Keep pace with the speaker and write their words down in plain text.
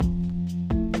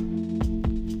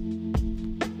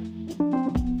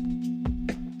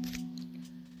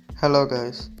Hello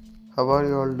guys, how are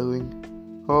you all doing?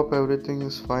 Hope everything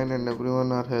is fine and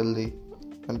everyone are healthy.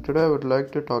 And today I would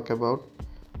like to talk about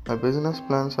my business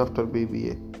plans after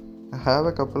BBA. I have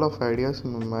a couple of ideas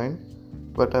in my mind,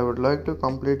 but I would like to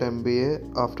complete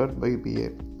MBA after BBA.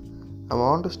 I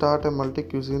want to start a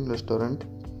multi-cuisine restaurant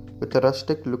with a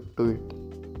rustic look to it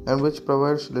and which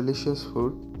provides delicious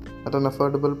food at an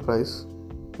affordable price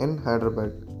in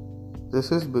Hyderabad.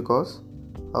 This is because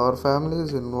our family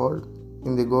is involved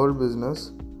in the gold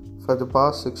business for the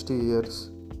past 60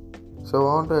 years. So I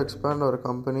want to expand our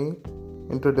company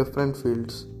into different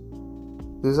fields.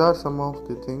 These are some of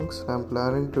the things I am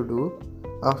planning to do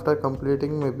after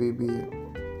completing my BBA.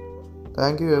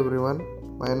 Thank you everyone.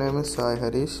 My name is Sai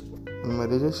Harish and my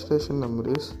registration number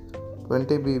is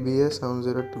 20BBA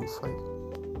 7025.